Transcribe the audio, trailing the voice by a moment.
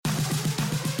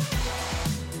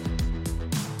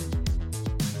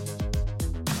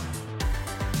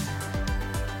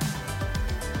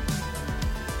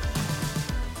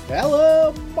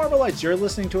Hello, Marvelites! You're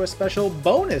listening to a special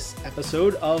bonus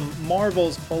episode of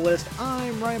Marvel's Pull List.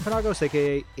 I'm Ryan Penagos,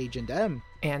 aka Agent M.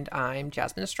 And I'm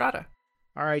Jasmine Estrada.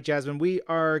 All right, Jasmine, we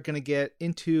are going to get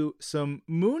into some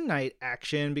Moon Knight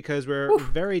action because we're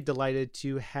very delighted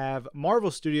to have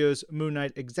Marvel Studios Moon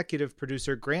Knight executive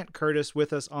producer Grant Curtis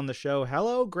with us on the show.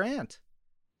 Hello, Grant.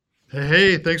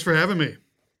 Hey, thanks for having me.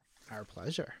 Our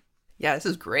pleasure. Yeah, this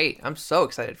is great. I'm so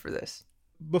excited for this.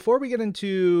 Before we get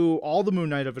into all the Moon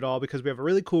Knight of it all, because we have a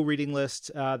really cool reading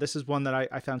list, this is one that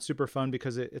I found super fun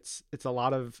because it's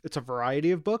a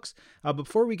variety of books.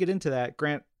 Before we get into that,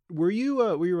 Grant, were you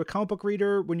a comic book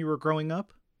reader when you were growing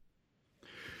up?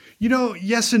 You know,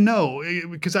 yes and no,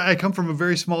 because I come from a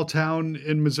very small town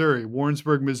in Missouri,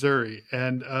 Warrensburg, Missouri,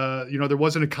 and there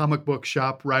wasn't a comic book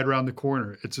shop right around the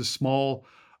corner. It's a small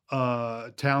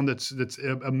town that's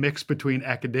a mix between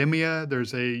academia.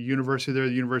 There's a university there,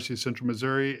 the University of Central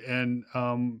Missouri, and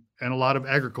a lot of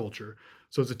agriculture.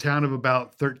 So it's a town of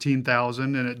about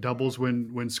 13,000, and it doubles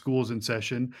when school's in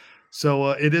session. So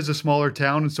it is a smaller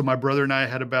town, and so my brother and I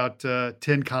had about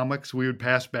 10 comics. We would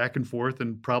pass back and forth,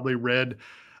 and probably read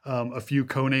a few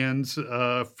Conans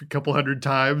a couple hundred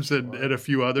times, and a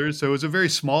few others. So it was a very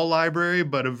small library,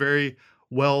 but a very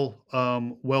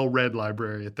well-read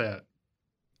library at that.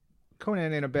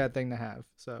 Conan ain't a bad thing to have,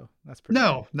 so that's pretty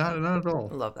No, cool. not at all.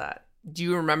 I love that. Do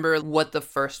you remember what the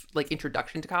first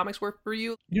introduction to comics were for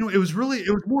you? You know, it was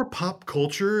more pop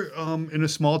culture in a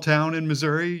small town in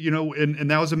Missouri,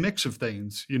 and that was a mix of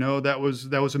things. That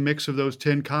was a mix of those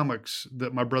 10 comics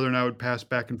that my brother and I would pass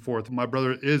back and forth. My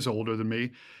brother is older than me,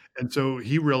 and so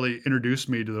he really introduced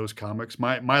me to those comics.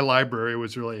 My library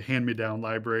was really a hand-me-down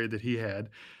library that he had.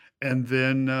 And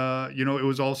then, it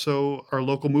was also our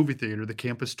local movie theater, the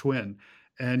Campus Twin.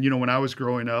 And, when I was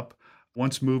growing up,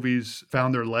 once movies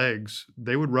found their legs,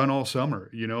 they would run all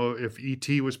summer. If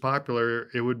E.T. was popular,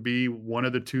 it would be one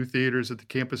of the two theaters at the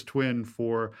Campus Twin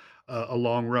for a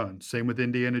long run. Same with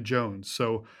Indiana Jones.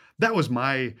 So that was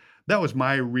my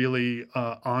really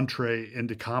entree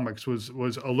into comics was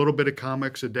a little bit of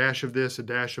comics, a dash of this, a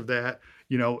dash of that.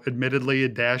 Admittedly, a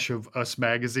dash of Us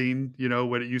magazine.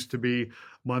 When it used to be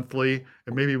monthly,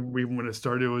 and maybe even when it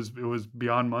started, it was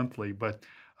beyond monthly. But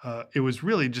it was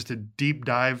really just a deep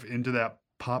dive into that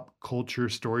pop culture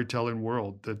storytelling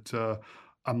world that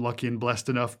I'm lucky and blessed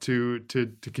enough to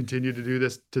continue to do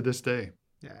this to this day.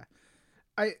 Yeah,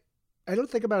 I don't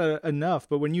think about it enough,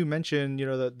 but when you mention,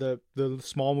 the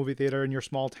small movie theater in your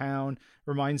small town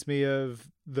reminds me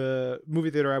of the movie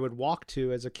theater I would walk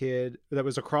to as a kid that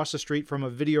was across the street from a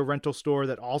video rental store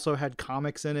that also had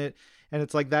comics in it. And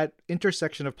it's like that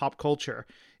intersection of pop culture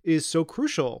is so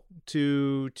crucial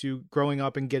to growing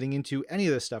up and getting into any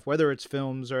of this stuff, whether it's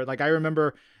films or I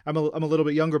remember I'm a little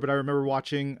bit younger, but I remember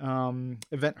watching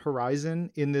Event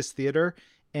Horizon in this theater.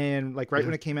 And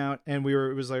when it came out and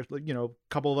it was a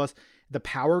couple of us, the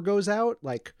power goes out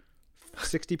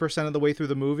 60% of the way through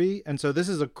the movie. And so this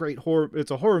is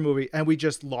it's a horror movie, and we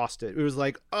just lost it. It was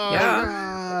like, oh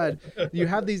God, you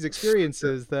have these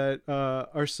experiences that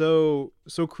are so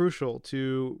crucial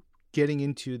to getting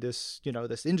into this,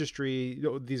 this industry,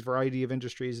 these variety of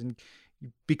industries, and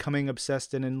becoming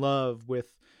obsessed and in love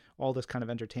with all this kind of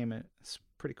entertainment. It's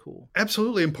pretty cool.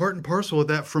 Absolutely. And part and parcel of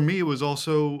that for me was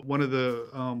also one of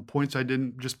the points I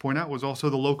didn't just point out was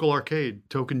also the local arcade,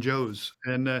 Token Joe's.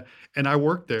 And I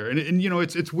worked there. And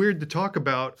it's weird to talk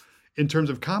about in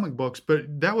terms of comic books,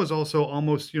 but that was also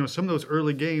almost, some of those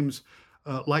early games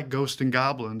like Ghosts and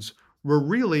Goblins were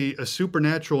really a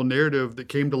supernatural narrative that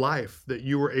came to life that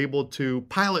you were able to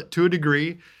pilot to a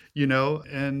degree,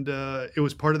 and it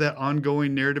was part of that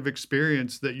ongoing narrative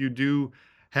experience that you do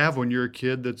have when you're a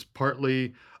kid that's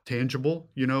partly tangible,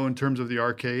 in terms of the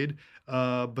arcade.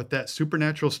 But that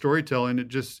supernatural storytelling, it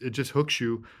just hooks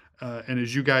you. And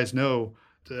as you guys know,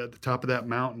 the top of that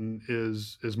mountain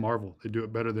is Marvel. They do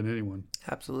it better than anyone.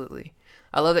 Absolutely.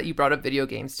 I love that you brought up video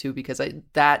games too, because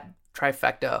that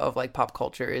trifecta of pop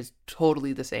culture is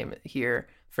totally the same here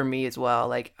for me as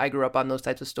well. I grew up on those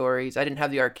types of stories. I didn't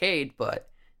have the arcade, but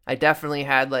I definitely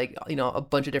had a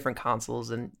bunch of different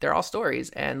consoles, and they're all stories.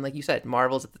 And like you said,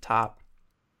 Marvel's at the top.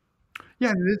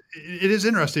 Yeah, it is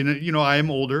interesting. I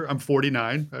am older. I'm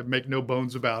 49. I make no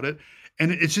bones about it. And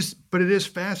but it is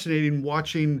fascinating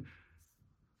watching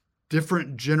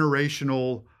different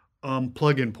generational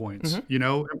plug-in points.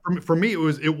 Mm-hmm. And for me,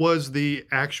 it was the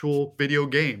actual video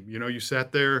game. You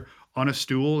sat there on a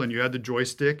stool and you had the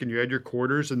joystick and you had your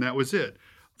quarters, and that was it.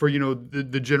 For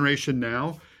the generation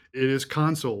now, it is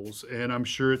consoles, and I'm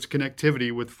sure it's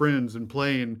connectivity with friends and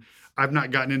playing. I've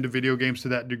not gotten into video games to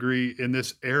that degree in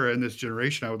this era, in this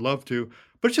generation. I would love to,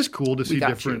 but it's just cool to see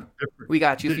different. We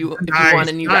got you. If you Nice, want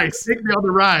a new nice. Take me on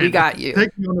the ride. we got you.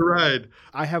 Take me on the ride.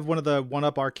 I have one of the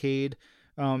 1UP arcade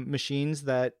machines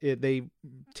that they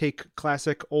take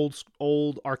classic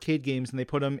old arcade games and they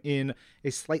put them in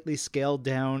a slightly scaled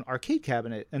down arcade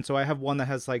cabinet. And so I have one that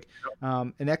has like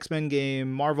an X-Men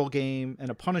game, Marvel game,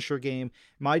 and a Punisher game.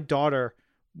 My daughter,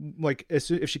 like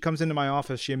if she comes into my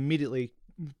office, she immediately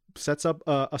sets up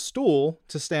a stool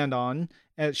to stand on.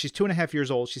 And she's 2.5 years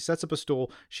old. She sets up a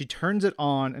stool, she turns it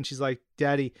on, and she's like,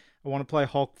 Daddy, I want to play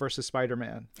Hulk versus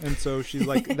Spider-Man. And so she's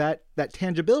like, that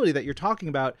tangibility that you're talking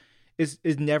about is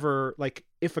never, like,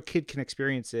 if a kid can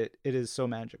experience it, it is so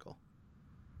magical.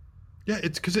 Yeah,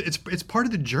 it's because it's part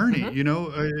of the journey, you know.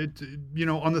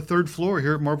 On the third floor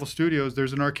here at Marvel Studios,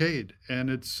 there's an arcade, and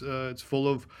it's full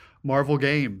of Marvel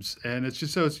games, and it's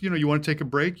just you want to take a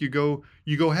break, you go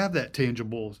have that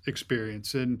tangible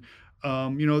experience, and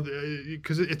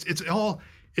because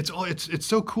it's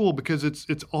so cool because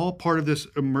it's all part of this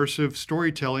immersive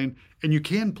storytelling, and you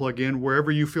can plug in wherever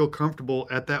you feel comfortable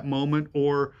at that moment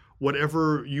or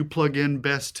whatever you plug in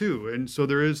best to, and so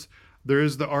there is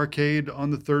the arcade on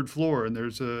the third floor, and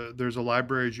there's a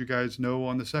library, as you guys know,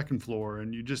 on the second floor,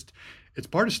 and it's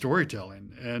part of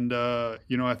storytelling. And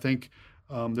I think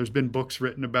there's been books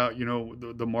written about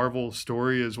the Marvel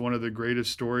story is one of the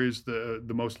greatest stories,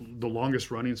 the longest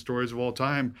running stories of all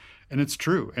time, and it's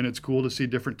true, and it's cool to see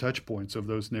different touch points of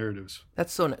those narratives.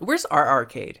 That's so nice. Where's our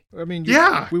arcade? I mean,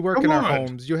 yeah, we work in our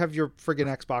homes. You have your friggin'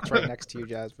 Xbox right next to you,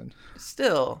 Jasmine.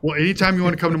 Still. Well, anytime you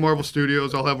want to come to Marvel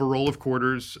Studios, I'll have a roll of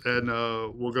quarters, and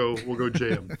we'll go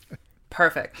jam.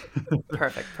 Perfect.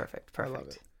 I love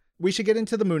it. We should get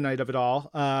into the Moon Knight of it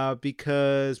all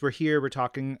because we're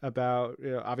talking about,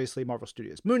 obviously, Marvel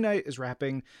Studios. Moon Knight is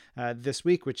wrapping this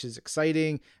week, which is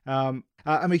exciting. I'm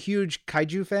a huge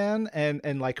kaiju fan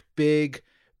and like big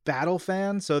battle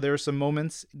fan. So there were some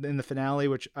moments in the finale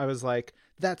which I was like,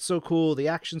 that's so cool. The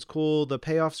action's cool. The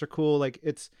payoffs are cool. Like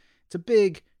it's a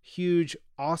big, huge,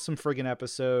 awesome friggin'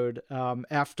 episode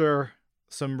after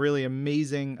some really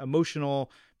amazing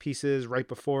emotional pieces right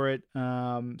before it.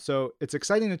 So it's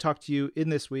exciting to talk to you in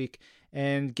this week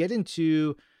and get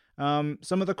into some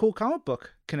of the cool comic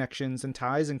book connections and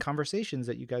ties and conversations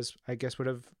that you guys, I guess,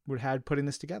 would had putting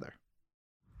this together.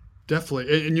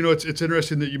 Definitely. And it's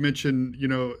interesting that you mentioned,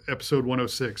 episode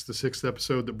 106, the 6th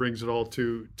episode that brings it all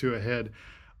to a head.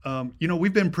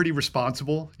 We've been pretty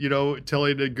responsible,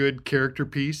 telling a good character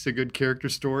piece, a good character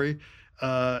story.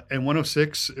 And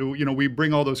 106, we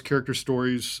bring all those character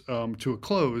stories to a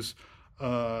close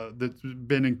that's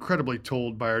been incredibly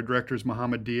told by our directors,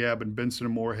 Mohammed Diab and Benson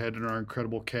and Moorhead, and our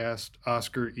incredible cast,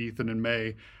 Oscar, Ethan, and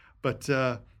May. But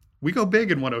we go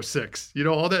big in 106.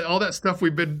 All that stuff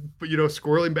we've been,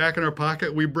 squirreling back in our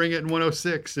pocket, we bring it in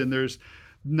 106. And there's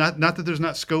not that there's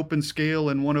not scope and scale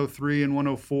in 103 and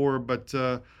 104, but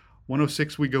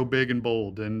 106 we go big and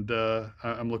bold. And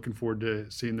I'm looking forward to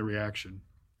seeing the reaction.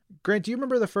 Grant, do you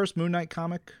remember the first Moon Knight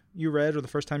comic you read, or the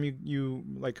first time you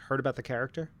like heard about the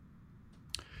character?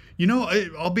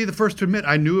 I'll be the first to admit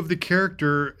I knew of the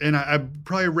character, and I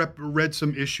probably read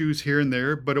some issues here and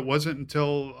there, but it wasn't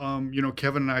until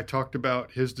Kevin and I talked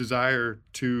about his desire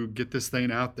to get this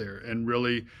thing out there and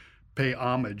really pay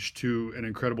homage to an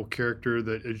incredible character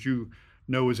that, as you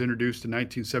know, was introduced in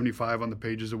 1975 on the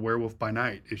pages of Werewolf by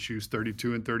Night, issues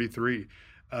 32 and 33,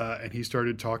 and he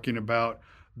started talking about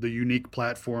the unique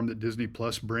platform that Disney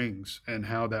Plus brings and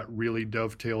how that really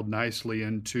dovetailed nicely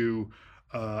into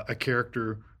a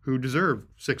character who deserved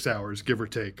 6 hours, give or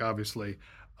take, obviously.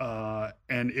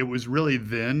 And it was really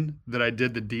then that I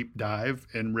did the deep dive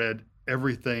and read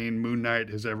everything Moon Knight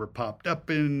has ever popped up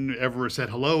in, ever said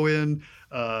hello in,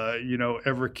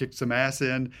 ever kicked some ass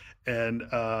in. And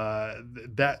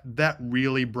that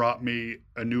really brought me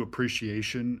a new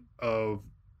appreciation of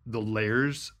the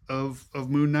layers of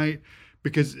Moon Knight.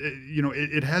 Because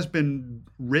it has been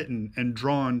written and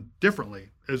drawn differently,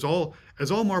 as all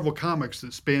Marvel comics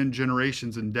that span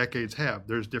generations and decades have.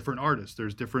 There's different artists,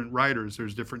 there's different writers,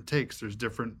 there's different takes, there's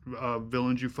different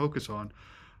villains you focus on.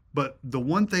 But the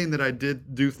one thing that I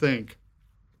do think,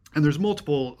 and there's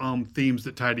multiple themes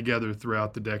that tie together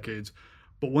throughout the decades,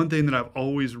 but one thing that I've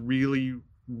always really,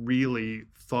 really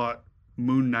thought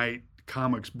Moon Knight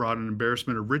comics brought an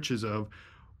embarrassment of riches of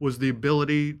was the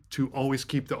ability to always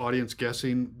keep the audience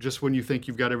guessing. Just when you think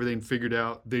you've got everything figured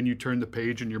out, then you turn the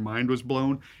page and your mind was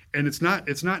blown. And it's not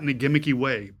in a gimmicky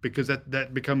way, because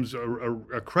that becomes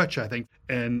a crutch, I think.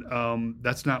 And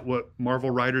that's not what Marvel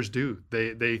writers do.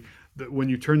 They that when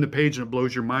you turn the page and it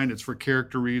blows your mind, it's for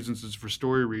character reasons, it's for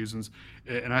story reasons,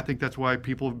 and I think that's why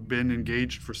people have been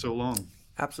engaged for so long.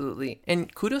 Absolutely.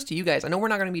 And kudos to you guys. I know we're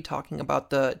not going to be talking about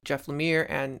the Jeff Lemire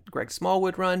and Greg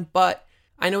Smallwood run, but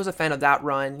I know as a fan of that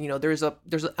run, there's an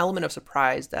element of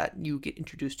surprise that you get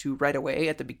introduced to right away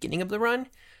at the beginning of the run.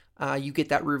 You get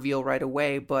that reveal right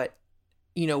away, but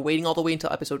waiting all the way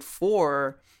until episode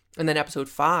 4 and then episode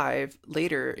 5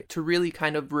 later to really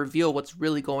kind of reveal what's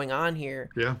really going on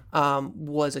here,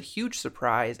 was a huge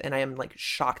surprise. And I am like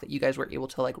shocked that you guys were able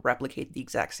to like replicate the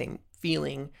exact same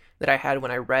feeling that I had when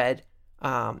I read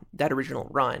that original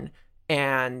run.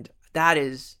 And that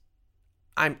is,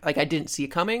 I didn't see it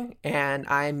coming, and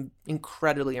I'm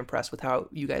incredibly impressed with how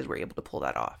you guys were able to pull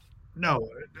that off. No,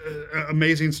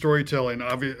 amazing storytelling,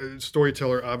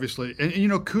 storyteller, obviously.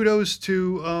 And kudos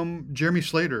to Jeremy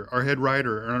Slater, our head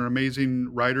writer, and an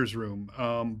amazing writer's room.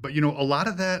 But, a lot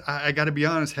of that, I got to be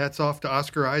honest, hats off to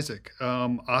Oscar Isaac.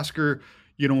 Oscar,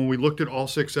 when we looked at all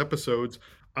 6 episodes,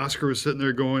 Oscar was sitting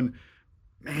there going,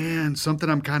 man, something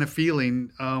I'm kind of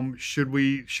feeling. Should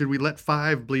we let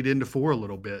 5 bleed into 4 a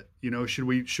little bit? Should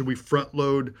we front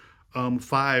load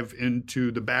 5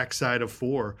 into the backside of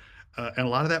 4? And a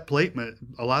lot of that placement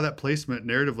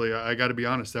narratively, I got to be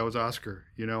honest, that was Oscar.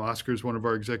 Oscar's one of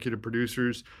our executive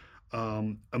producers.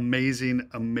 Amazing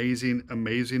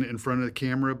in front of the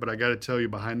camera. But I got to tell you,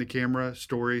 behind the camera,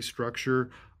 story,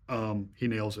 structure, he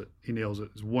nails it. He's a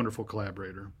wonderful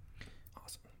collaborator.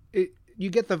 Awesome. You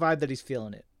get the vibe that he's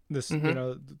feeling it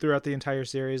throughout the entire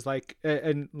series, like,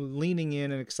 and leaning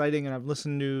in and exciting. And I've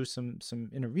listened to some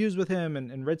interviews with him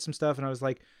and read some stuff. And I was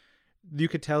like, you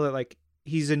could tell that like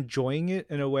he's enjoying it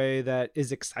in a way that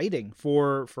is exciting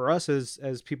for us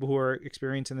as people who are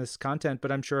experiencing this content.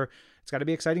 But I'm sure it's got to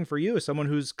be exciting for you as someone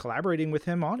who's collaborating with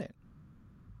him on it.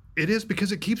 It is,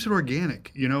 because it keeps it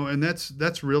organic, and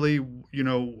that's really,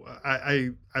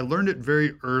 I learned it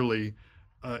very early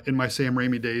in my Sam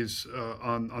Raimi days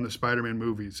on the Spider-Man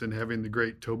movies, and having the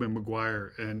great Tobey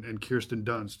Maguire and Kirsten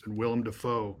Dunst and Willem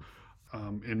Dafoe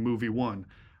in movie 1.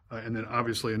 And then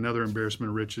obviously another embarrassment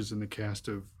of riches in the cast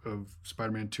of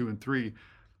Spider-Man 2 and 3.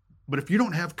 But if you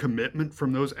don't have commitment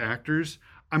from those actors,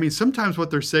 I mean, sometimes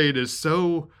what they're saying is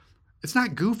so, it's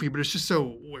not goofy, but it's just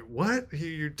so, wait, what?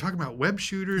 You're talking about web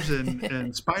shooters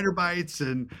and spider bites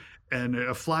and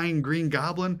a flying green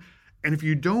goblin. And if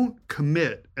you don't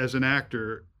commit as an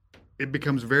actor, it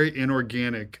becomes very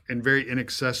inorganic and very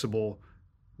inaccessible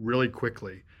really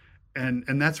quickly.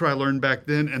 And that's what I learned back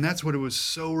then. And that's what it was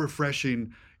so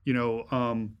refreshing,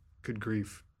 good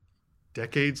grief,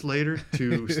 decades later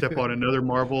to step on another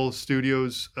Marvel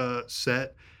Studios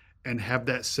set and have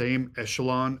that same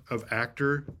echelon of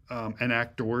actor and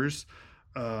actors.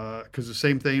 Because the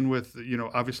same thing with,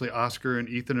 obviously Oscar and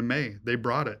Ethan and May, they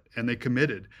brought it and they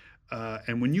committed.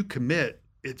 And when you commit,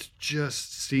 it's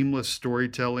just seamless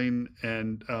storytelling,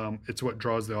 and it's what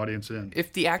draws the audience in.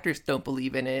 If the actors don't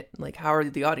believe in it, like, how are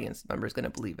the audience members going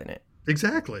to believe in it?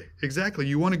 Exactly.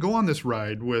 You want to go on this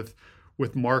ride with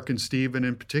Mark and Steven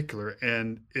in particular.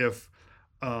 And if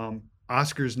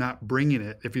Oscar's not bringing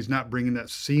it, if he's not bringing that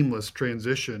seamless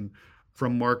transition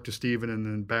from Mark to Steven and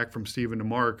then back from Steven to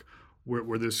Mark,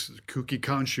 where this kooky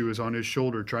Khonshu is on his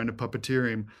shoulder trying to puppeteer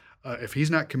him, if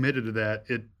he's not committed to that,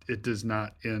 it does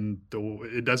not end.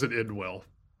 It doesn't end well,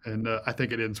 and I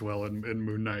think it ends well in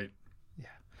Moon Knight. Yeah,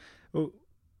 well,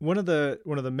 one of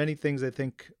the many things I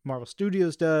think Marvel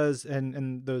Studios does,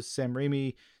 and those Sam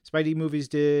Raimi Spidey movies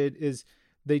did, is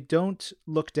they don't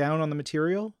look down on the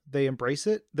material. They embrace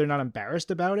it. They're not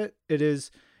embarrassed about it. It is,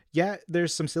 yeah,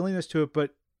 there's some silliness to it,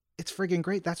 but it's friggin'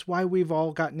 great. That's why we've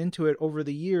all gotten into it over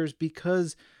the years,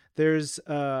 because there's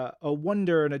a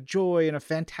wonder and a joy and a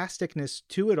fantasticness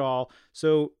to it all.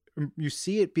 So you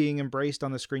see it being embraced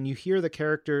on the screen. You hear the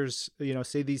characters,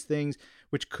 say these things,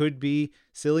 which could be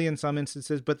silly in some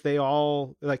instances, but they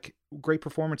all, like, great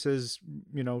performances,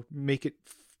 make it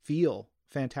feel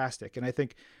fantastic. And I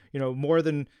think, more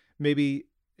than maybe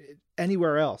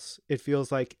anywhere else, it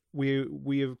feels like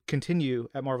we continue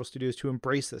at Marvel Studios to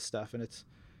embrace this stuff. And it's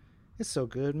so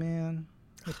good, man.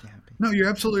 Makes me happy. No, you're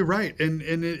absolutely right. And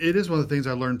it is one of the things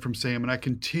I learned from Sam, and I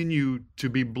continue to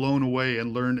be blown away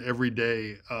and learn every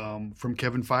day from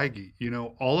Kevin Feige.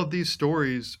 All of these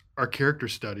stories are character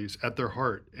studies at their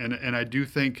heart. And I do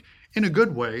think, in a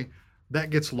good way, that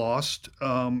gets lost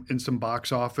in some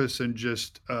box office and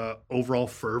just overall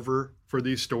fervor for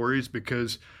these stories,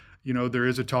 because, there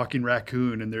is a talking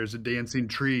raccoon and there's a dancing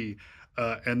tree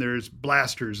and there's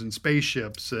blasters and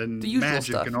spaceships and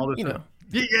magic stuff, and all this stuff.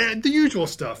 Yeah, the usual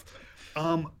stuff.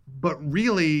 But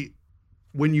really,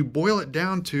 when you boil it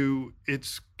down to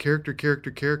it's character,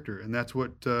 character, character, and that's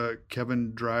what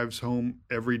Kevin drives home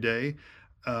every day.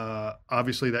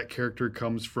 Obviously, that character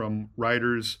comes from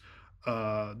writers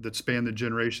that span the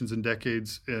generations and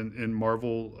decades in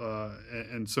Marvel,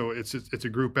 and so it's a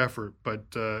group effort, but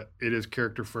it is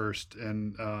character first,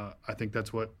 and I think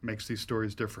that's what makes these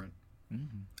stories different.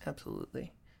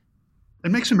 Absolutely. It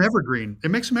makes them evergreen.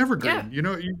 It makes them evergreen. Yeah. You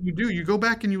know, you do. You go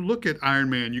back and you look at Iron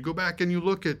Man. You go back and you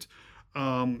look at,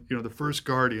 the first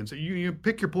Guardians. You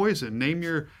pick your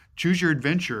poison. Choose your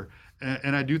adventure.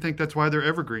 And I do think that's why they're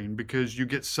evergreen, because you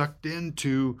get sucked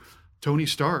into Tony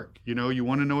Stark. You know, you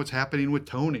want to know what's happening with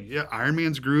Tony. Yeah, Iron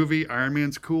Man's groovy. Iron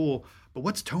Man's cool. But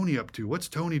what's Tony up to? What's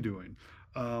Tony doing?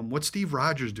 What's Steve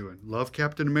Rogers doing? Love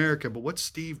Captain America, but what's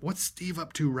Steve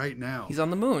up to right now? He's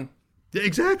on the moon. Yeah,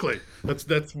 exactly.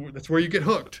 That's where you get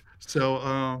hooked.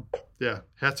 So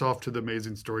hats off to the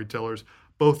amazing storytellers,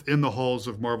 both in the halls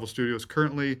of Marvel Studios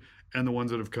currently and the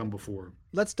ones that have come before.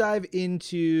 Let's dive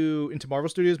into Marvel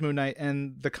Studios Moon Knight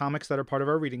and the comics that are part of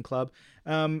our reading club.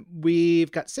 We've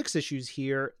got 6 issues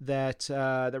here that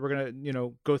we're gonna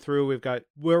go through. We've got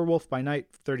Werewolf by Night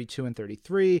 32 and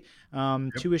 33,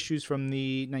 2 issues from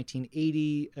the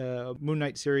 1980 Moon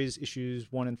Knight series,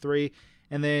 issues 1 and 3.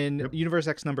 And then Universe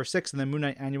X number 6, and then Moon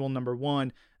Knight Annual number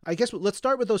 1. I guess let's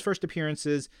start with those first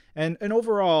appearances. And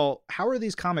overall, how are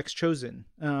these comics chosen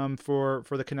for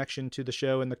the connection to the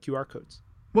show and the QR codes?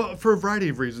 Well, for a variety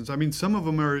of reasons. I mean, some of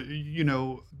them are,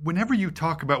 whenever you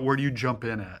talk about where do you jump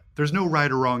in at, there's no right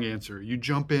or wrong answer. You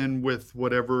jump in with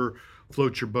whatever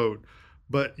floats your boat.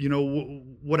 But,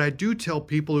 what I do tell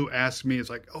people who ask me is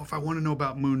like, oh, if I want to know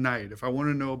about Moon Knight, if I want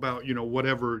to know about,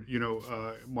 whatever,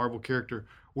 Marvel character,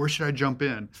 where should I jump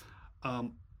in?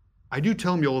 I do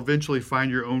tell them you'll eventually find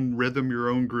your own rhythm, your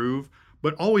own groove,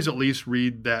 but always at least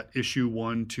read that issue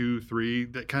 1, 2, 3,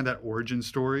 that kind of that origin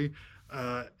story.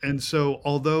 And so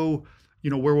although,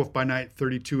 Werewolf by Night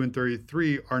 32 and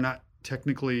 33 are not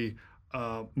technically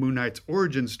Moon Knight's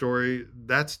origin story,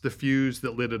 that's the fuse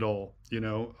that lit it all,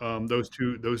 those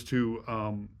two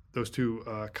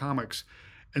comics.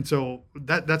 And so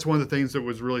that's one of the things that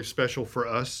was really special for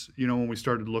us, when we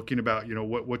started looking about,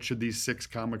 what should these 6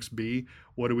 comics be?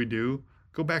 What do we do?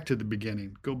 Go back to the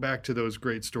beginning. Go back to those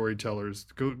great storytellers.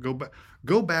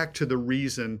 Go back to the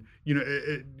reason,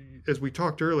 as we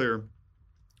talked earlier,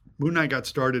 Moon Knight got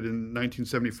started in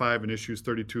 1975 in issues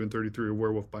 32 and 33 of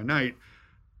Werewolf by Night,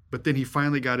 but then he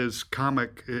finally got his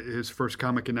first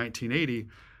comic in 1980.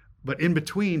 But in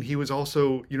between, he was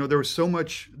also, there was so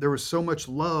much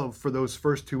love for those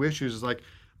first 2 issues. It's like,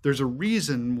 there's a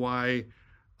reason why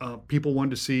people wanted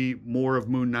to see more of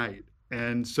Moon Knight.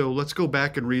 And so let's go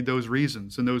back and read those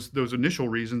reasons. And those initial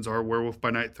reasons are Werewolf by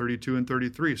Night 32 and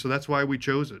 33. So that's why we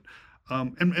chose it.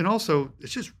 And also,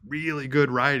 it's just really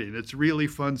good writing. It's really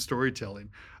fun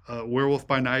storytelling. Werewolf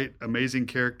by Night, amazing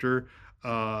character.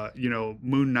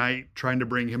 Moon Knight trying to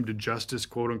bring him to justice,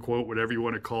 quote unquote, whatever you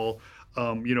want to call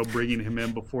bringing him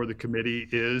in before the committee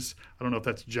is. I don't know if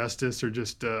that's justice or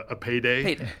just a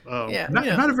payday.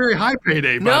 Not a very high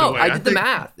payday, by the way. No, I did the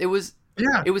math. It was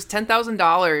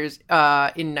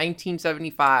 $10,000 in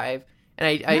 1975,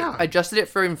 and I adjusted it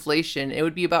for inflation. It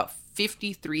would be about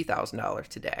 $53,000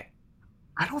 today.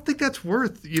 I don't think that's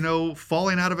worth,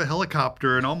 falling out of a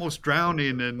helicopter and almost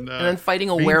drowning and then fighting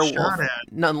a werewolf,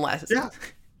 nonetheless. Yeah.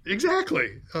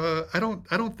 Exactly. I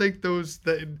don't think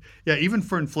even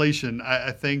for inflation,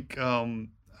 I think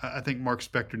Mark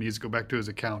Spector needs to go back to his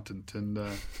accountant and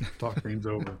talk things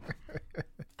over.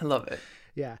 I love it.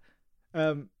 Yeah.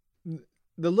 The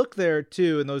look there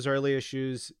too in those early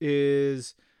issues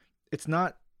is it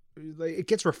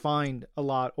gets refined a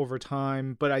lot over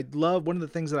time, but one of the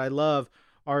things that I love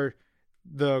are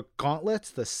the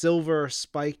gauntlets, the silver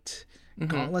spiked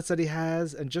gauntlets that he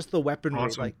has, and just the weaponry.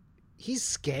 Awesome. Like, he's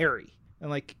scary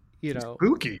and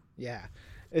spooky. Yeah,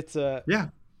 it's a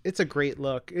great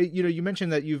look. You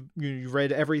mentioned that you've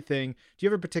read everything. Do you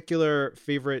have a particular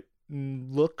favorite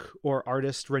look or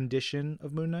artist rendition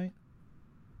of Moon Knight?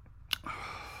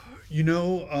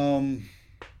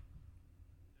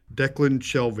 Declan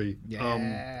Shelby.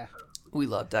 Yeah, we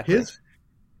love Declan.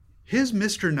 His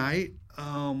Mr. Knight.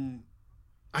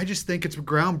 I just think it's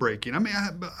groundbreaking. I mean,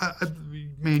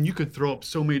 man, you could throw up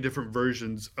so many different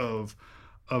versions of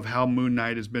how Moon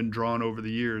Knight has been drawn over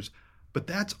the years, but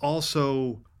that's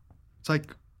also, it's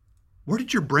like, where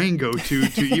did your brain go to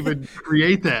even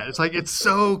create that? It's like, it's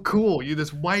so cool.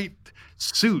 This white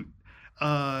suit,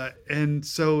 and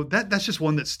so that's just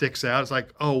one that sticks out. It's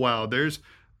like, oh wow, there's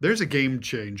a game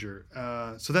changer.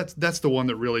 So that's the one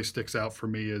that really sticks out for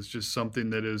me, is just something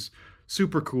that is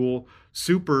super cool,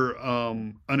 super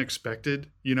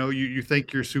unexpected. You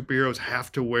think your superheroes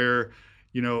have to wear,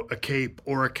 a cape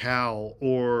or a cowl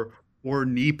or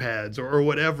knee pads or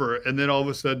whatever, and then all of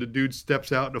a sudden the dude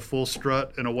steps out in a full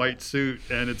strut and a white suit,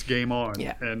 and it's game on.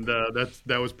 Yeah. And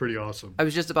that was pretty awesome. I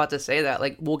was just about to say that.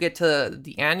 Like, we'll get to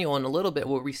the annual in a little bit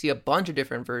where we see a bunch of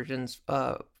different versions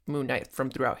of Moon Knight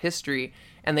from throughout history,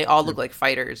 and they all look like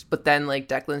fighters. But then, like,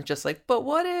 Declan's just like, but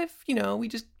what if, we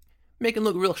just make him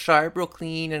look real sharp, real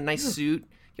clean, and a nice suit,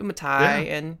 give him a tie,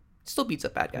 and still beats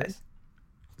up bad guys.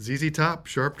 ZZ Top,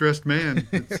 sharp dressed man.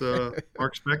 It's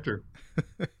Mark Spector.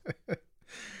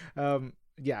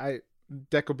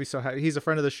 Deck will be so happy. He's a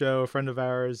friend of the show, a friend of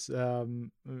ours. I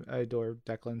adore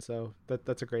Declan, so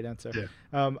that's a great answer.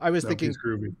 Yeah. I was thinking, he's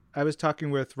groovy. I was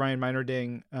talking with Ryan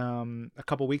Meinerding a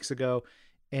couple weeks ago,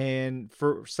 and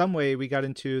for some way we got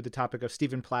into the topic of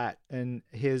Stephen Platt and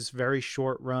his very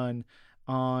short run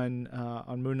on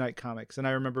Moon Knight comics. And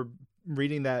I remember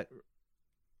reading that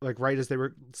like right as they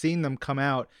were seeing them come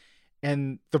out,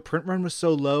 and the print run was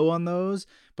so low on those,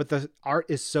 but the art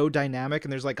is so dynamic,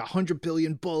 and there's like 100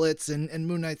 billion bullets, and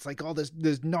Moon Knight's like all this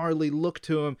gnarly look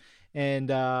to him. And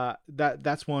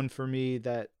that's one for me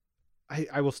that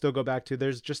I will still go back to.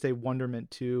 There's just a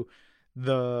wonderment to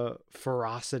the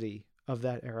ferocity of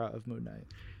that era of Moon Knight.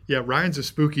 Yeah, Ryan's a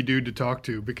spooky dude to talk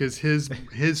to because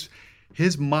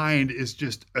his mind is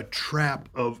just a trap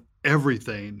of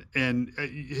everything, and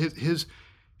his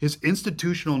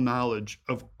institutional knowledge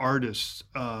of artists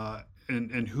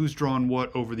and who's drawn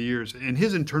what over the years, and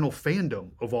his internal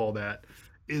fandom of all that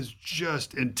is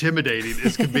just intimidating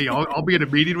as can be. I'll be in a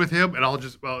meeting with him and I'll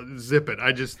zip it.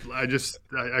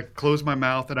 I close my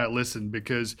mouth and I listen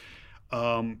because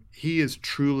he is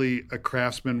truly a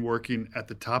craftsman working at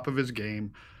the top of his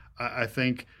game. I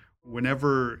think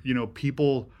whenever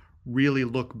people really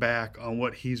look back on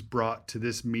what he's brought to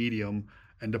this medium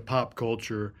and to pop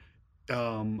culture,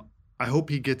 I hope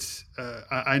he gets.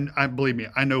 I believe me.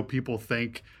 I know people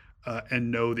think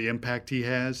and know the impact he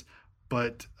has,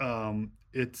 but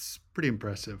it's pretty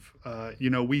impressive.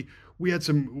 We had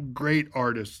some great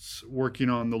artists working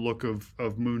on the look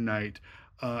of Moon Knight,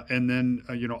 and then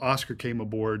Oscar came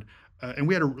aboard, and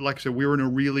we had like I said, we were in a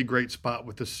really great spot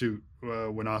with the suit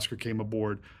when Oscar came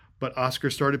aboard. But Oscar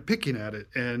started picking at it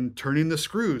and turning the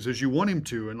screws as you want him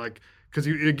to, and like. Because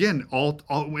again,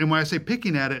 and when I say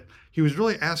picking at it, he was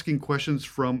really asking questions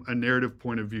from a narrative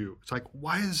point of view. It's like,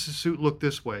 why does the suit look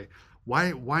this way?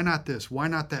 Why not this? Why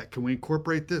not that? Can we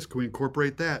incorporate this? Can we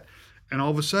incorporate that? And all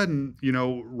of a sudden,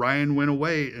 Ryan went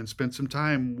away and spent some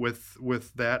time with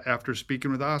that after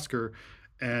speaking with Oscar,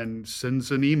 and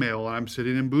sends an email. I'm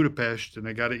sitting in Budapest, and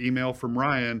I got an email from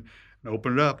Ryan. And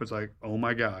open it up. It's like, oh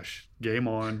my gosh, game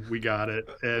on, we got it,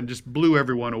 and just blew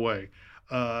everyone away.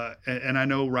 And I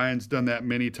know Ryan's done that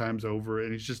many times over,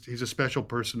 and he's a special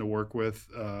person to work with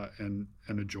and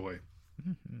a joy.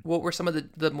 What were some of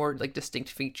the more like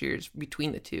distinct features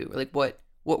between the two? Like what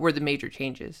were the major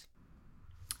changes?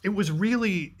 It was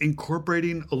really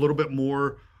incorporating a little bit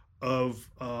more of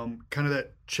kind of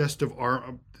that chest of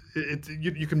arm.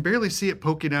 You can barely see it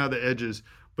poking out of the edges,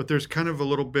 but there's kind of a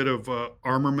little bit of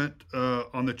armament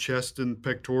on the chest and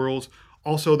pectorals.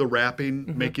 Also, the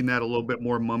wrapping, making that a little bit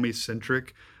more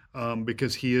mummy-centric,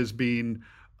 because he is being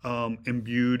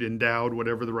endowed,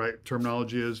 whatever the right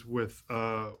terminology is, with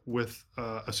a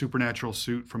supernatural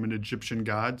suit from an Egyptian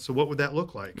god. So what would that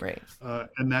look like? Right.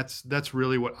 And that's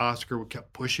really what Oscar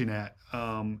kept pushing at.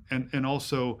 And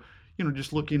also,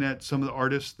 just looking at some of the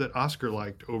artists that Oscar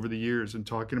liked over the years and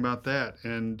talking about that.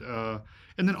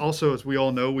 And then also, as we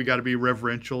all know, we got to be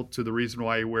reverential to the reason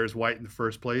why he wears white in the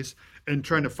first place, and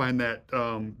trying to find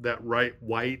that right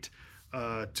white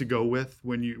to go with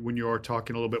when you are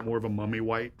talking a little bit more of a mummy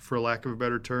white, for lack of a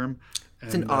better term.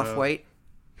 It's an off-white.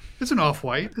 It's an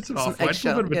off-white. It's a little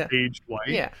bit of an aged white,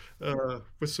 yeah,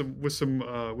 with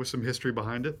some history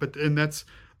behind it. But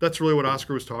that's really what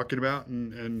Oscar was talking about,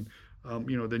 and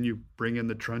then you bring in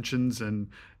the truncheons and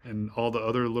all the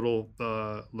other little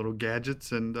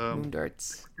gadgets and moon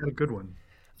darts. Got a good one.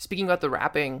 Speaking about the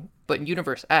wrapping, but in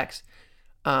Universe X,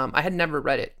 I had never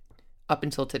read it up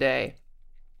until today,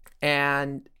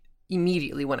 and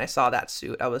immediately when I saw that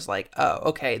suit, I was like, "Oh,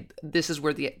 okay, this is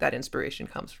where that inspiration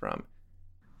comes from."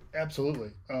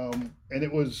 Absolutely, and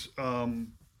it was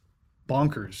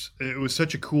bonkers. It was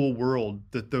such a cool world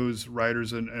that those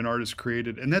writers and artists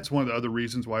created, and that's one of the other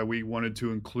reasons why we wanted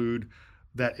to include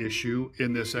that issue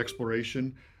in this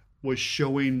exploration, was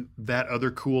showing that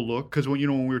other cool look. Because when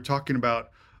we were talking about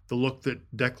the look that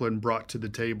Declan brought to the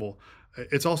table,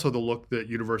 it's also the look that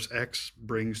Universe X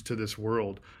brings to this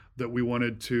world. that we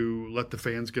wanted to let the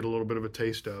fans get a little bit of a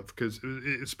taste of, because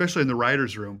especially in the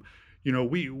writers' room,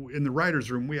 we in the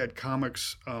writers' room we had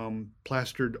comics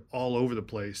plastered all over the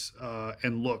place,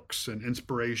 and looks and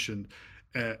inspiration,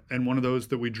 and one of those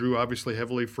that we drew obviously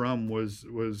heavily from was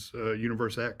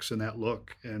Universe X and that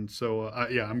look. And so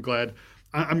yeah, I'm glad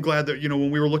that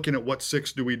when we were looking at what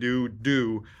 6 do we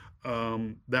do,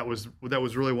 that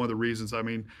was really one of the reasons. I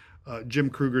mean, Jim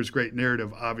Kruger's great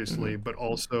narrative, obviously, but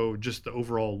also just the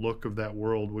overall look of that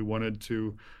world. We wanted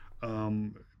to,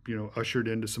 usher it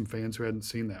into some fans who hadn't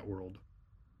seen that world.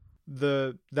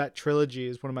 That trilogy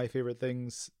is one of my favorite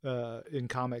things in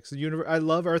comics. I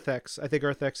love Earth X. I think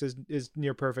Earth X is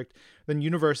near perfect. Then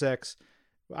Universe X,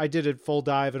 I did a full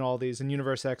dive in all these. In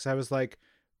Universe X, I was like,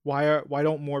 why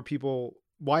haven't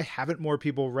more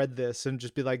people read this and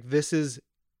just be like, this is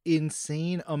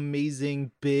insane, amazing,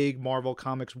 big Marvel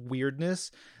Comics weirdness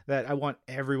that I want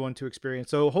everyone to experience.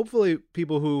 So hopefully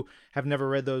people who have never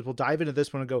read those will dive into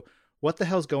this one and go, what the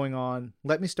hell's going on?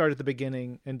 Let me start at the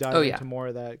beginning and dive into more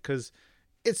of that, because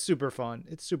it's super fun.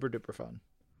 It's super duper fun.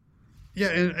 Yeah,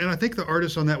 and I think the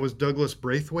artist on that was Douglas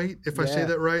Braithwaite, if I say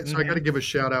that right. So I got to give a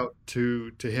shout out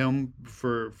to him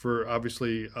for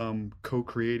obviously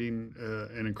co-creating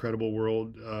an incredible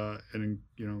world, and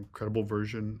incredible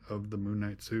version of the Moon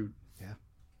Knight suit. Yeah.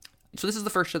 So this is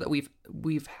the first show that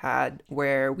we've had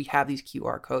where we have these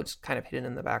QR codes kind of hidden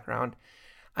in the background.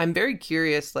 I'm very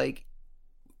curious, like,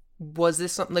 was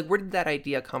this something, like, where did that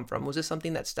idea come from? Was this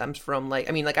something that stems from, like,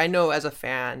 I mean, like, I know as a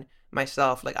fan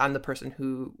myself, like, I'm the person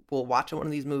who will watch one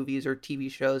of these movies or TV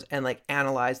shows and, like,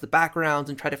 analyze the backgrounds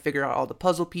and try to figure out all the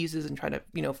puzzle pieces and try to,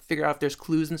 figure out if there's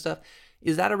clues and stuff.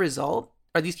 Is that a result?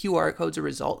 Are these QR codes a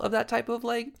result of that type of,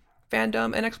 like,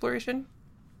 fandom and exploration?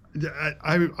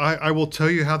 I will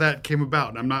tell you how that came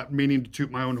about. I'm not meaning to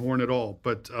toot my own horn at all,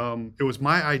 but it was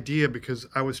my idea because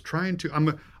I was trying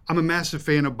to. I'm a massive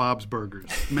fan of Bob's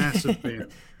Burgers, massive fan.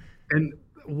 And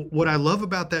what I love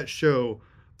about that show,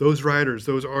 those writers,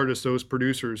 those artists, those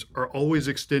producers are always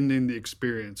extending the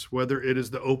experience. Whether it is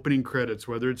the opening credits,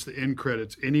 whether it's the end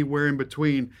credits, anywhere in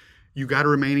between, you got to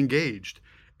remain engaged.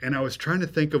 And I was trying to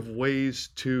think of ways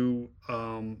to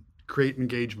create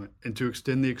engagement and to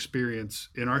extend the experience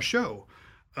in our show.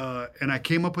 And I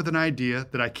came up with an idea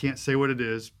that I can't say what it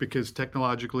is because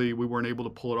technologically we weren't able to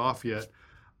pull it off yet.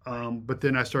 But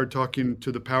then I started talking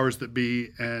to the powers that be,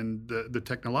 and the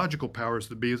technological powers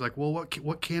that be is like, well,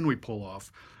 what can we pull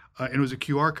off? And it was a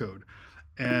QR code.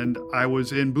 And I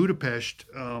was in Budapest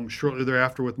shortly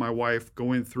thereafter with my wife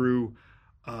going through,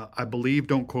 I believe,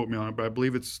 don't quote me on it, but I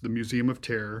believe it's the Museum of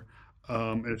Terror.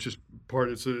 And it's just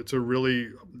it's a really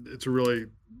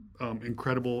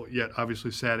incredible yet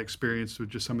obviously sad experience with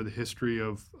just some of the history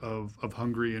of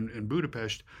Hungary and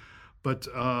Budapest. But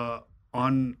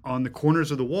on the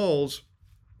corners of the walls,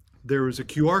 there was a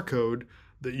QR code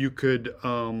that you could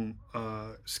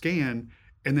scan,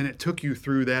 and then it took you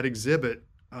through that exhibit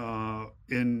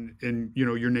in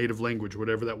your native language,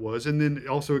 whatever that was, and then it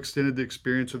also extended the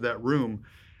experience of that room.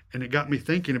 And it got me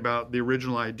thinking about the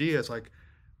original idea. It's like,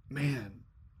 man,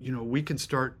 we can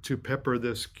start to pepper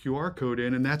this QR code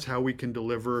in, and that's how we can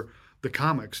deliver the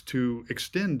comics to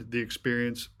extend the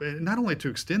experience. And not only to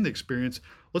extend the experience,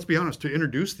 let's be honest, to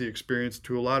introduce the experience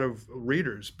to a lot of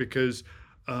readers, because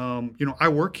I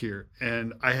work here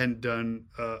and I hadn't done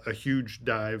a huge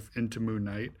dive into Moon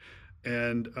Knight.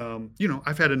 And,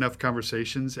 I've had enough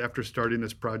conversations after starting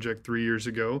this project 3 years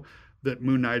ago that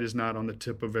Moon Knight is not on the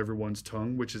tip of everyone's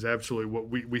tongue, which is absolutely what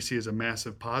we see as a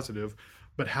massive positive.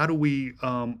 But how do we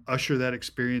usher that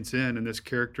experience in and this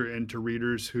character into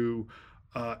readers who,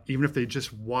 even if they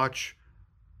just watch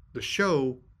the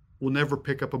show, will never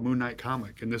pick up a Moon Knight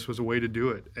comic? And this was a way to do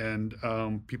it. And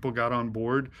people got on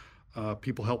board.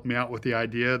 People helped me out with the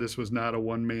idea. This was not a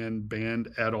one-man band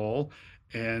at all.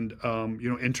 And,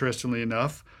 interestingly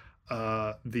enough,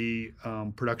 the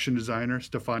production designer,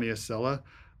 Stefania Sella,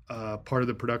 part of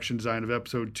the production design of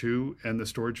episode 2 and the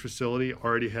storage facility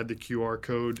already had the QR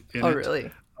code in it. Oh,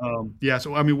 really? Yeah.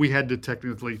 So, I mean, we had to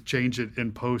technically change it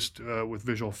in post with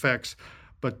visual effects,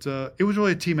 but it was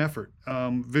really a team effort.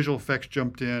 Visual effects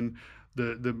jumped in.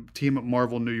 The team at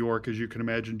Marvel New York, as you can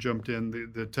imagine, jumped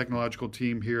in. The technological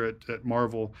team here at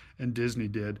Marvel and Disney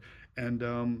did.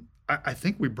 And I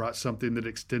think we brought something that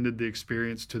extended the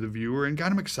experience to the viewer and got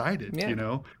them excited,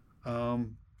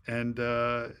 And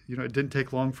it didn't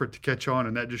take long for it to catch on,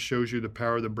 and that just shows you the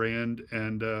power of the brand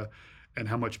and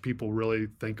how much people really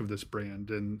think of this brand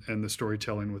and the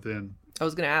storytelling within. I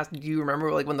was gonna ask, do you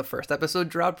remember like when the first episode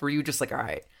dropped? Were you just like, all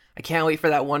right, I can't wait for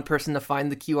that one person to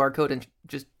find the QR code and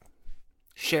just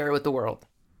share it with the world?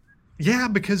 Yeah,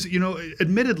 because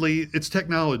admittedly, it's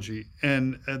technology,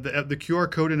 and the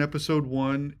QR code in episode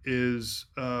one is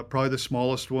probably the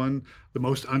smallest one, the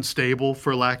most unstable,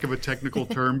 for lack of a technical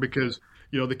term, because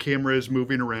the camera is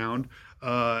moving around,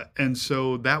 and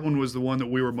so that one was the one that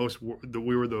we were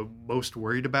the most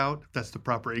worried about. If that's the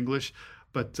proper English,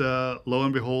 but lo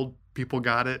and behold, people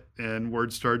got it, and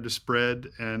word started to spread,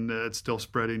 and it's still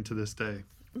spreading to this day.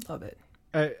 Love it.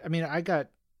 I mean, I got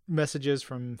messages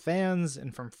from fans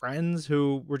and from friends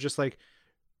who were just like,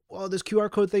 well, this QR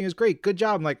code thing is great. Good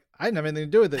job. I'm like, I didn't have anything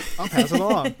to do with it. I'll pass it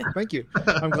along. Thank you.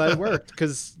 I'm glad it worked.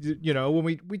 Because, when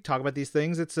we talk about these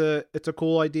things, it's a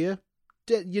cool idea.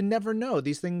 You never know.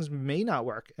 These things may not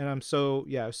work. And I'm so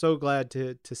glad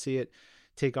to see it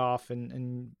take off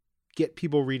and get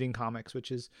people reading comics,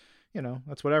 which is,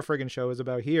 that's what our friggin' show is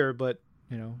about here. But,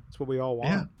 it's what we all want.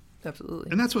 Yeah. Absolutely.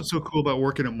 And that's what's so cool about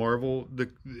working at Marvel, the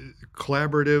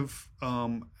collaborative,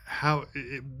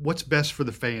 what's best for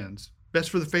the fans.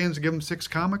 Best for the fans to give them 6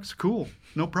 comics? Cool.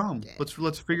 No problem. Yeah.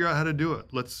 Let's figure out how to do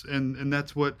it. And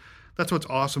that's what's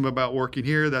awesome about working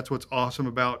here. That's what's awesome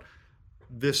about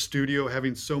this studio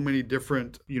having so many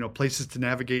different, places to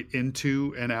navigate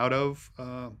into and out of.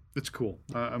 It's cool.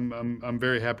 I'm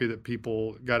very happy that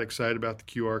people got excited about the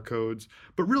QR codes,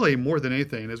 but really more than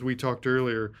anything, as we talked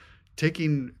earlier,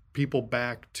 taking people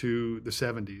back to the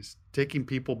 70s, taking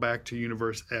people back to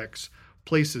Universe X,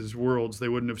 places, worlds they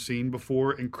wouldn't have seen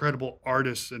before, incredible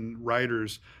artists and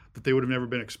writers that they would have never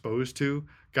been exposed to,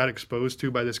 got exposed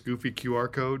to by this goofy QR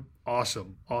code.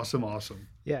 Awesome.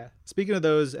 Yeah. Speaking of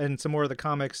those and some more of the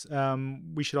comics,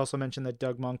 we should also mention that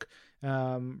Doug Monk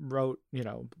wrote,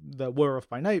 the Werewolf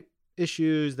by Night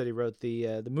issues, that he wrote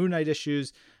the Moon Knight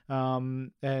issues,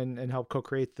 and helped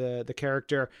co-create the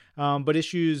character. But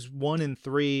issues 1 and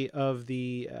 3 of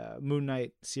the Moon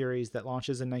Knight series that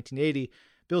launches in 1980,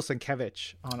 Bill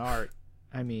Sienkiewicz on art.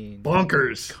 I mean,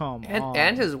 bonkers. Come on.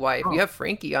 And his wife. You have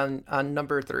Frankie on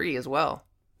number 3 as well,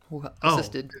 who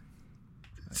assisted.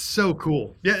 So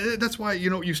cool. Yeah, that's why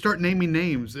you start naming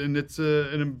names, and it's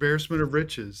an embarrassment of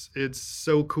riches. It's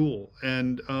so cool,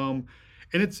 and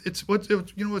it's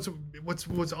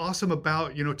what's awesome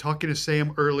about talking to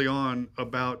Sam early on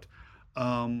about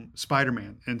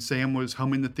Spider-Man, and Sam was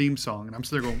humming the theme song, and I'm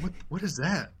sitting there going, what is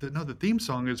that? No, the theme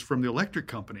song is from the Electric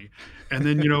Company. And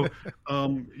then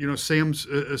Sam's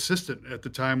assistant at the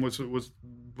time was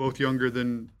both younger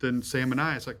than Sam and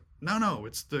I. It's like, no,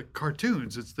 it's the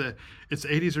cartoons. It's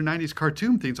 80s or 90s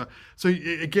cartoon theme song. So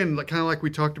again, kind of like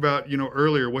we talked about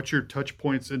earlier, what's your touch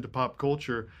points into pop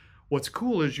culture? What's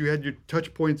cool is you had your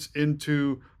touch points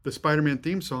into the Spider-Man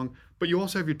theme song, but you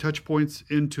also have your touch points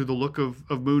into the look of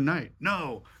Moon Knight.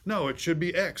 No, it should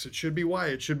be X, it should be Y,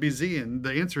 it should be Z. And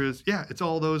the answer is, yeah, it's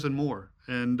all those and more.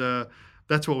 And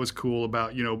that's what was cool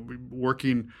about,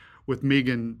 working with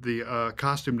Megan, the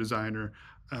costume designer,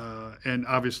 and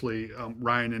obviously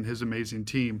Ryan and his amazing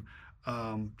team.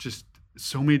 Just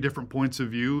so many different points of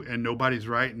view, and nobody's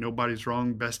right, nobody's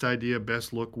wrong. Best idea,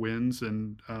 best look wins.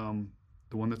 And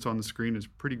the one that's on the screen is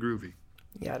pretty groovy.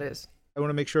 Yeah, it is. I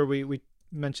want to make sure we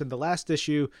mentioned the last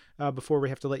issue before we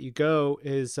have to let you go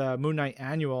is Moon Knight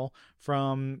Annual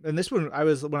and this one,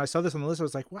 when I saw this on the list, I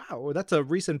was like, wow, that's a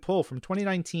recent pull from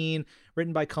 2019,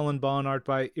 written by Cullen Bunn, art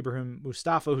by Ibrahim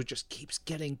Mustafa, who just keeps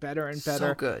getting better and better.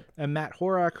 So good. And Matt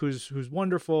Horak, who's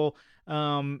wonderful.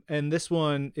 And this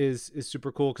one is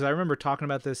super cool, because I remember talking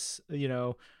about this,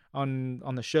 on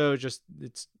the show. Just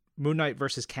it's Moon Knight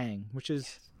versus Kang, which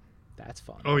is that's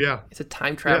fun. Oh yeah, it's a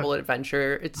time travel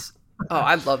adventure.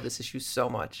 I love this issue so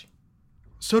much.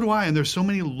 So do I. And there's so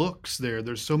many looks there.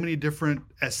 There's so many different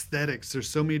aesthetics. There's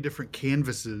so many different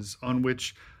canvases on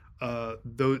which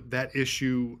that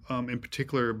issue in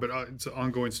particular, but it's an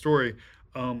ongoing story,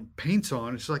 paints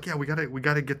on. It's like, yeah, we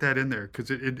gotta get that in there, because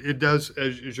it does,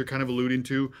 as you're kind of alluding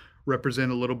to,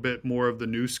 represent a little bit more of the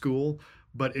new school.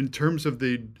 But in terms of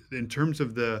the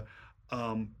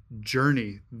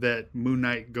journey that Moon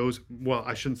Knight goes, well,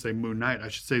 I shouldn't say Moon Knight, I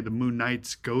should say the Moon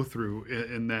Knights go through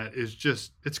in that is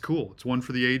just, it's cool. It's one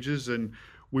for the ages, and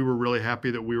we were really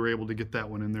happy that we were able to get that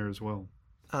one in there as well.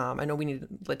 I know we need to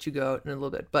let you go in a little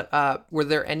bit, but were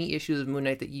there any issues of Moon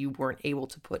Knight that you weren't able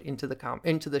to put into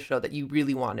the show that you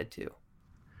really wanted to?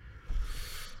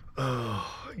 I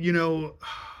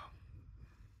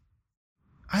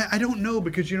don't know,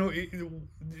 because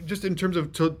just in terms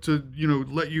of to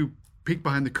let you peek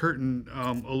behind the curtain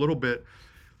a little bit,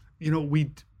 when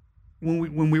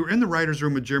we were in the writers'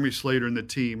 room with Jeremy Slater and the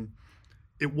team,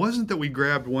 it wasn't that we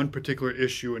grabbed one particular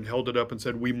issue and held it up and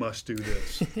said, we must do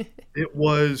this. It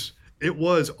was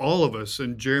all of us,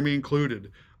 and Jeremy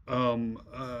included,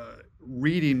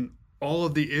 reading all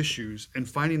of the issues and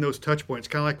finding those touch points,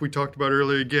 kind of like we talked about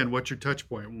earlier. Again, what's your touch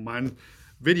point? Mine,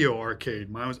 Video Arcade.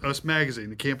 Mine was Us Magazine,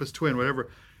 the Campus Twin, whatever.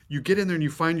 You get in there and you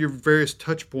find your various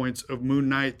touch points of Moon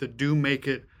Knight that do make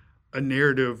it a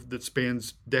narrative that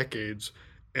spans decades.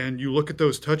 And you look at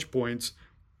those touch points,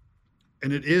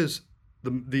 and it is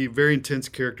the very intense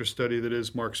character study that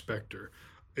is Mark Spector.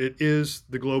 It is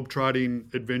the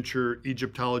globe-trotting adventure,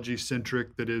 Egyptology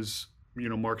centric that is,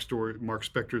 Mark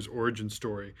Spector's origin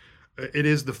story. It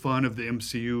is the fun of the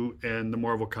MCU and the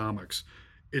Marvel Comics.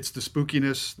 It's the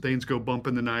spookiness. Things go bump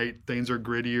in the night. Things are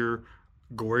grittier,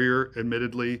 gorier,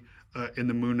 admittedly, in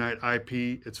the Moon Knight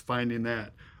IP. It's finding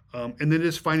that. And then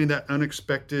it's finding that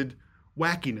unexpected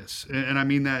wackiness. And I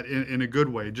mean that in a good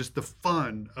way, just the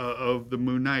fun of the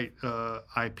Moon Knight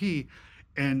IP.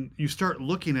 And you start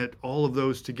looking at all of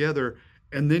those together,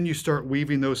 and then you start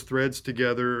weaving those threads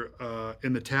together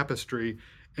in the tapestry.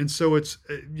 And so it's,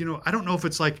 I don't know if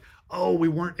it's like, oh, we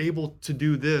weren't able to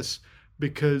do this,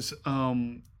 because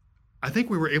I think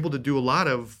we were able to do a lot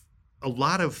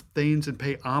of things and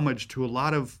pay homage to a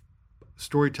lot of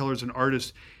storytellers and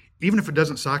artists, even if it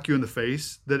doesn't sock you in the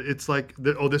face that it's like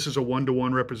that, oh, this is a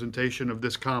one-to-one representation of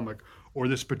this comic or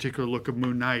this particular look of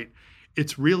Moon Knight.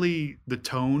 It's really the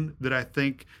tone that I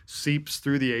think seeps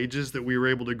through the ages that we were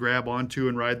able to grab onto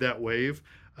and ride that wave.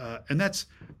 And that's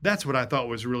what I thought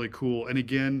was really cool. And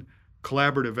again,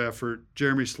 collaborative effort,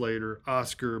 Jeremy Slater,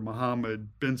 Oscar, Muhammad,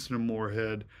 Benson and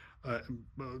Moorhead,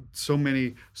 so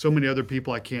many other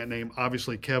people I can't name.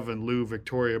 Obviously, Kevin, Lou,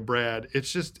 Victoria, Brad.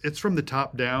 It's from the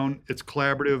top down. It's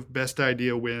collaborative. Best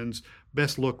idea wins.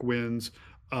 Best look wins.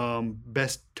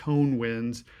 Best tone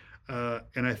wins.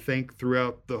 And I think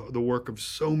throughout the work of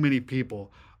so many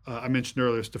people, I mentioned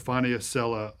earlier, Stefania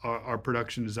Sella, our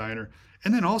production designer,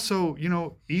 and then also,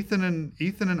 Ethan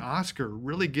and Oscar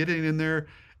really getting in there,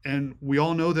 and we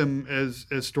all know them as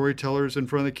storytellers in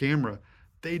front of the camera.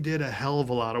 They did a hell of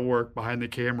a lot of work behind the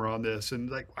camera on this, and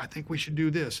like, I think we should do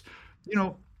this.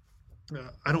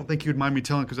 I don't think you'd mind me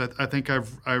telling, because I think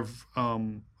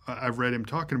I've read him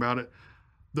talking about it.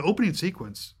 The opening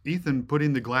sequence, Ethan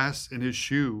putting the glass in his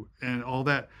shoe and all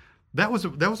that, that was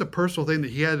a personal thing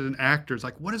that he had as an actor. It's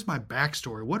like, what is my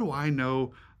backstory? What do I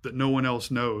know that no one else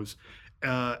knows?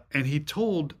 And he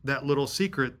told that little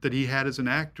secret that he had as an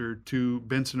actor to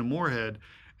Benson and Moorhead.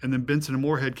 And then Benson and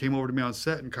Moorhead came over to me on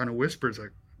set and kind of whispered,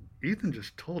 like, Ethan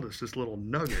just told us this little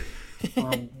nugget.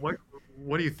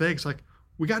 What do you think? It's like,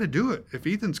 we got to do it. If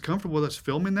Ethan's comfortable with us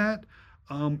filming that,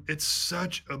 it's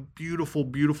such a beautiful,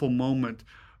 beautiful moment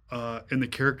in the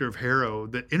character of Harrow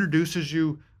that introduces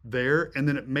you there, and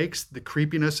then it makes the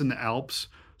creepiness in the Alps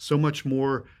so much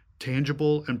more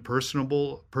tangible and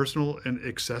personal and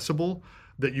accessible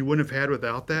that you wouldn't have had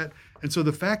without that. And so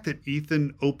the fact that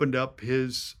Ethan opened up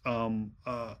his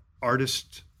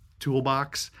artist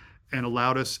toolbox and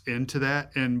allowed us into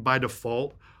that, and by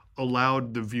default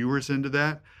allowed the viewers into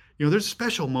that, there's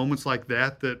special moments like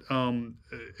that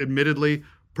admittedly,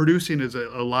 producing is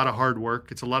a lot of hard work.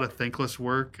 It's a lot of thankless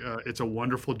work. It's a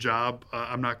wonderful job.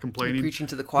 I'm not complaining. You're preaching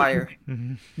to the choir.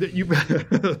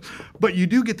 But you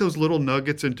do get those little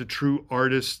nuggets into true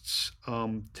artists'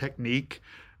 technique.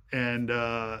 And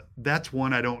that's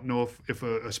one I don't know if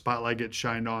a spotlight gets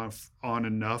shined on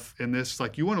enough in this.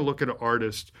 Like, you want to look at an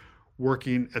artist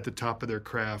working at the top of their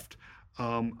craft.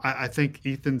 I think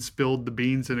Ethan spilled the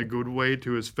beans in a good way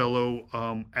to his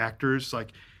fellow actors.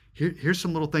 Like, here's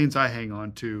some little things I hang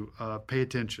on to. Pay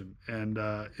attention, and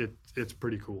it's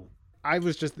pretty cool. I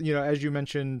was just, as you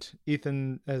mentioned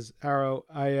Ethan as Arrow,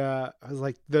 I was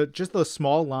like, the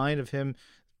small line of him.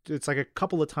 It's like a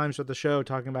couple of times with the show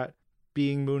talking about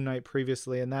being Moon Knight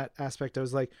previously, and that aspect. I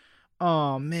was like,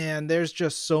 oh man, there's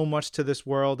just so much to this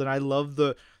world, and I love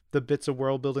the bits of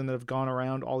world building that have gone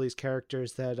around all these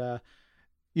characters that.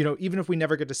 Even if we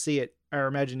never get to see it, our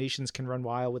imaginations can run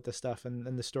wild with the stuff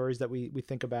and the stories that we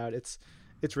think about. It's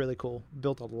really cool.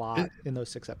 Built a lot in those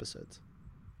 6 episodes.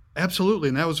 Absolutely.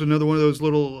 And that was another one of those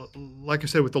little, like I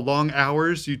said, with the long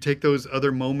hours, you take those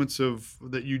other moments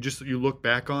that you look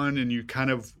back on, and you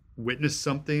kind of witness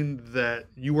something that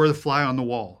you were the fly on the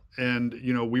wall. And,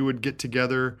 we would get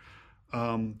together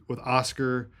with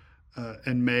Oscar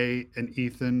and May and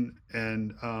Ethan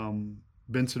and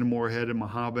Benson and Moorhead and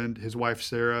Muhammad, his wife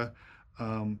Sarah,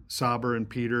 Saber and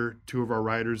Peter, 2 of our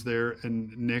writers there,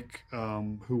 and Nick,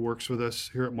 who works with us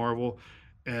here at Marvel.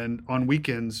 And on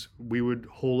weekends, we would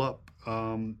hole up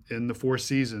in the 4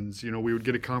 Seasons. We would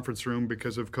get a conference room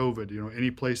because of COVID.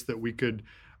 Any place that we could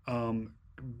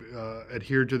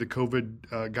adhere to the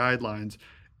COVID guidelines.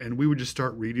 And we would just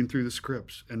start reading through the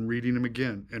scripts and reading them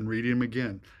again and reading them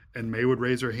again. And May would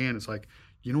raise her hand. It's like,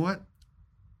 you know what?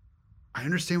 I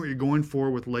understand what you're going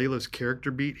for with Layla's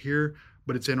character beat here,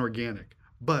 but it's inorganic.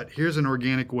 But here's an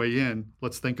organic way in.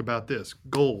 Let's think about this.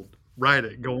 Gold, write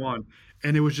it, go on.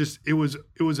 And it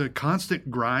was a constant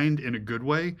grind in a good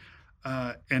way.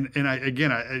 And I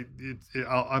again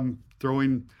I'm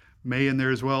throwing May in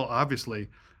there as well. Obviously,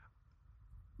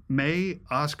 May,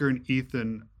 Oscar, and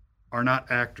Ethan are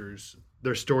not actors;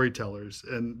 they're storytellers,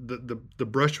 and the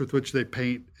brush with which they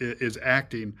paint is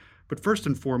acting. But first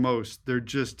and foremost, they're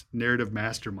just narrative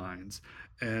masterminds.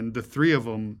 And the three of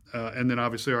them, and then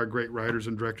obviously our great writers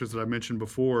and directors that I mentioned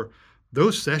before,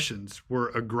 those sessions were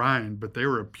a grind, but they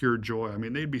were a pure joy. I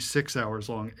mean, they'd be 6 hours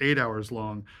long, 8 hours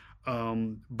long,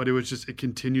 but it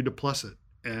continued to plus it.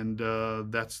 And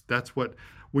that's what,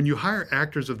 when you hire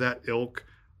actors of that ilk,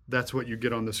 that's what you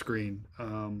get on the screen.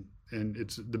 And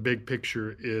it's the big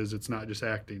picture is it's not just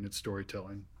acting, it's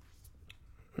storytelling.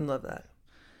 Love that.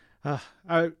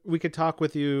 We could talk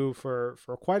with you for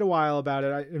quite a while about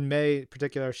it. In May in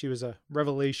particular, she was a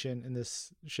revelation in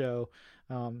this show.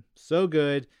 So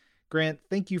good. Grant,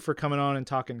 thank you for coming on and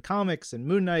talking comics and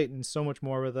Moon Knight and so much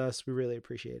more with us. We really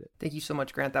appreciate it. Thank you so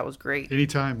much, Grant. That was great.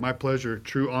 Anytime. My pleasure.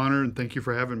 True honor. And thank you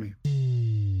for having me.